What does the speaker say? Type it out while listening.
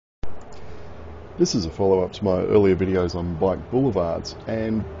This is a follow-up to my earlier videos on bike boulevards,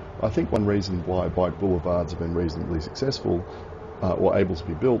 and I think one reason why bike boulevards have been reasonably successful or able to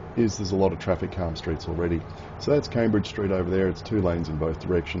be built is there's a lot of traffic calm streets already. So that's Cambridge Street over there, it's 2 lanes in both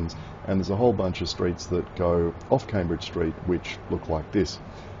directions, and there's a whole bunch of streets that go off Cambridge Street which look like this.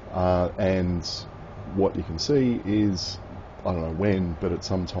 And what you can see is, I don't know when, but at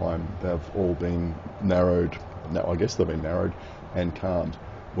some time they've all been narrowed. Now, I guess they've been narrowed and calmed.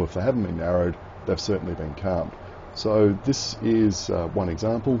 Well, if they haven't been narrowed, they've certainly been calmed. So this is one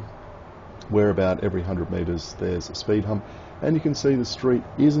example where about every 100 metres there's a speed hump, and you can see the street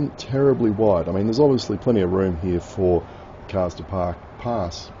isn't terribly wide. I mean, there's obviously plenty of room here for cars to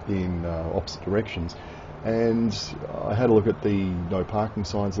pass in opposite directions, and I had a look at the no parking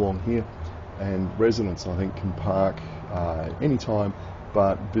signs along here, and residents I think can park anytime,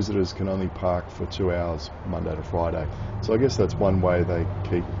 but visitors can only park for 2 hours Monday to Friday. So I guess that's one way they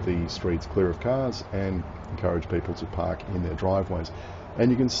keep the streets clear of cars and encourage people to park in their driveways. And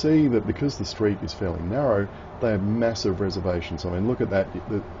you can see that because the street is fairly narrow, they have massive reservations. I mean, look at that.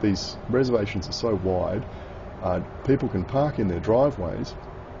 These reservations are so wide, people can park in their driveways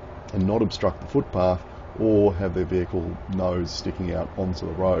and not obstruct the footpath or have their vehicle nose sticking out onto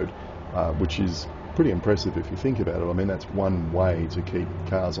the road, which is pretty impressive if you think about it. I mean, that's one way to keep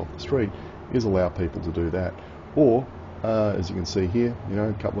cars off the street, is allow people to do that. Or, as you can see here,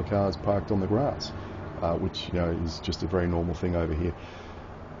 a couple of cars parked on the grass, which is just a very normal thing over here.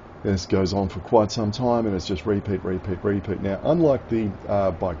 This goes on for quite some time, and it's just repeat. Now, unlike the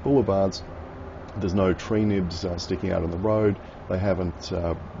bike boulevards, there's no tree nibs sticking out on the road. They haven't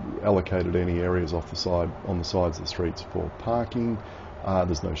allocated any areas on the sides of the streets for parking.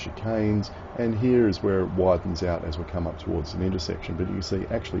 There's no chicanes, and here is where it widens out as we come up towards an intersection. But you can see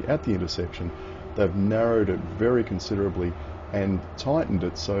actually at the intersection they've narrowed it very considerably and tightened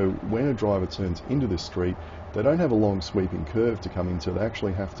it, so when a driver turns into this street, they don't have a long sweeping curve to come into. They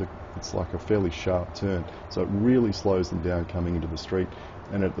actually have to, it's like a fairly sharp turn, so it really slows them down coming into the street.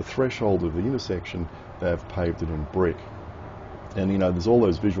 And at the threshold of the intersection they've paved it in brick. And there's all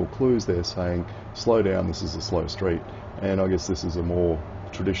those visual clues there saying, slow down, this is a slow street. And I guess this is a more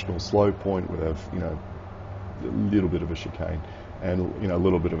traditional slow point where they've, a little bit of a chicane and, a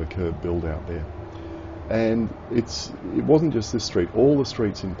little bit of a curb build out there. And it wasn't just this street. All the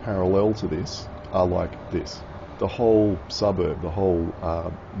streets in parallel to this are like this. The whole suburb, the whole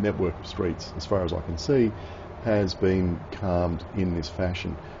network of streets, as far as I can see, has been calmed in this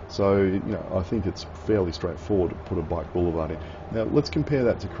fashion. So, I think it's fairly straightforward to put a bike boulevard in. Now, let's compare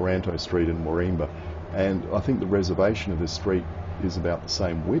that to Coranto Street in Moreemba. And I think the reservation of this street is about the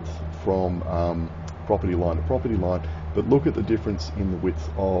same width from property line to property line, but look at the difference in the width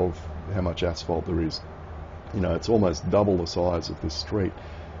of how much asphalt there is. It's almost double the size of this street.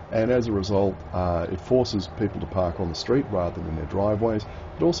 And as a result, it forces people to park on the street rather than in their driveways.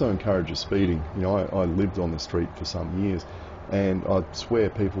 It also encourages speeding. I lived on this street for some years, and I swear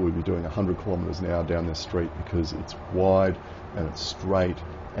people would be doing 100 kilometres an hour down this street because it's wide and it's straight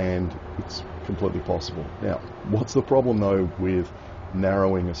and it's completely possible. Now, what's the problem though with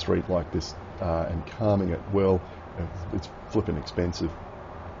narrowing a street like this and calming it? Well, it's flipping expensive.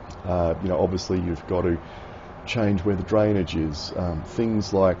 Obviously you've got to change where the drainage is,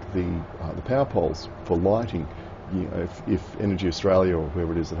 things like the power poles for lighting. If Energy Australia or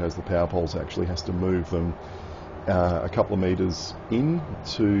whoever it is that has the power poles actually has to move them a couple of metres in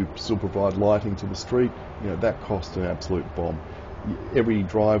to still provide lighting to the street, that costs an absolute bomb. Every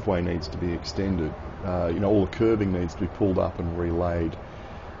driveway needs to be extended. All the curbing needs to be pulled up and relaid.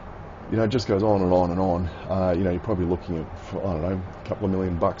 It just goes on and on and on. You're probably looking at, I don't know, a couple of $1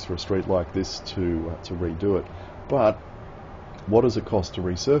 million for a street like this to redo it. But what does it cost to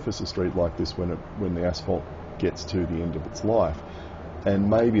resurface a street like this when the asphalt gets to the end of its life? And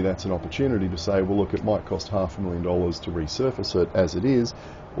maybe that's an opportunity to say, well, look, it might cost $500,000 to resurface it as it is,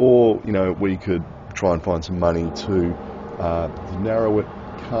 or we could try and find some money to narrow it,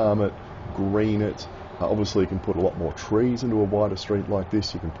 calm it, green it. Obviously you can put a lot more trees into a wider street like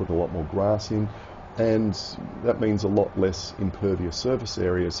this, you can put a lot more grass in, and that means a lot less impervious surface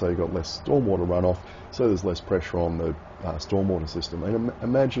area, so you've got less stormwater runoff, so there's less pressure on the stormwater system. And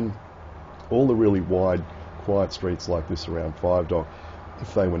imagine all the really wide, quiet streets like this around Five Dock,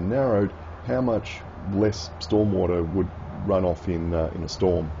 if they were narrowed, how much less stormwater would run off in a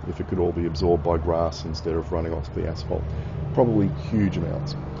storm if it could all be absorbed by grass instead of running onto the asphalt? Probably huge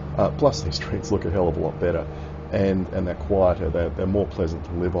amounts. Plus these streets look a hell of a lot better, and they're quieter, they're more pleasant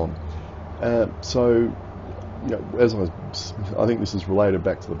to live on. So, as I think this is related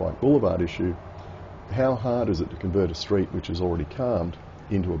back to the bike boulevard issue, how hard is it to convert a street which is already calmed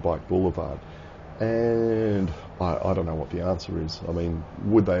into a bike boulevard? And I don't know what the answer is. I mean,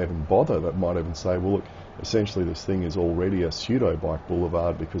 would they even bother? That might even say, well, look, essentially this thing is already a pseudo bike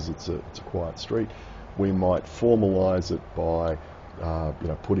boulevard because it's a quiet street. We might formalise it by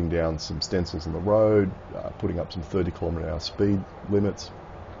putting down some stencils in the road, putting up some 30-kilometre-hour speed limits,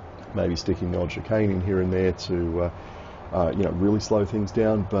 maybe sticking the odd chicane in here and there to really slow things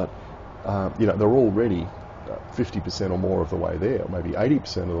down. But they're already 50% or more of the way there, or maybe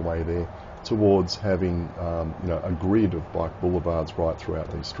 80% of the way there, towards having a grid of bike boulevards right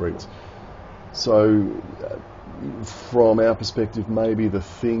throughout these streets. So from our perspective, maybe the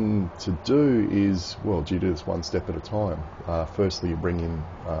thing to do is, well, do you do this one step at a time? Firstly, you bring in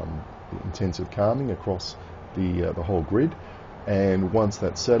intensive calming across the whole grid, and once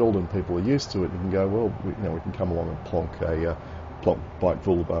that's settled and people are used to it, you can go, well, we can come along and plonk bike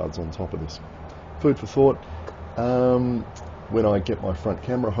boulevards on top of this. Food for thought. When I get my front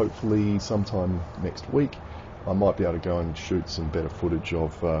camera, hopefully sometime next week, I might be able to go and shoot some better footage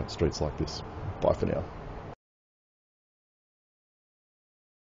of streets like this. Bye for now.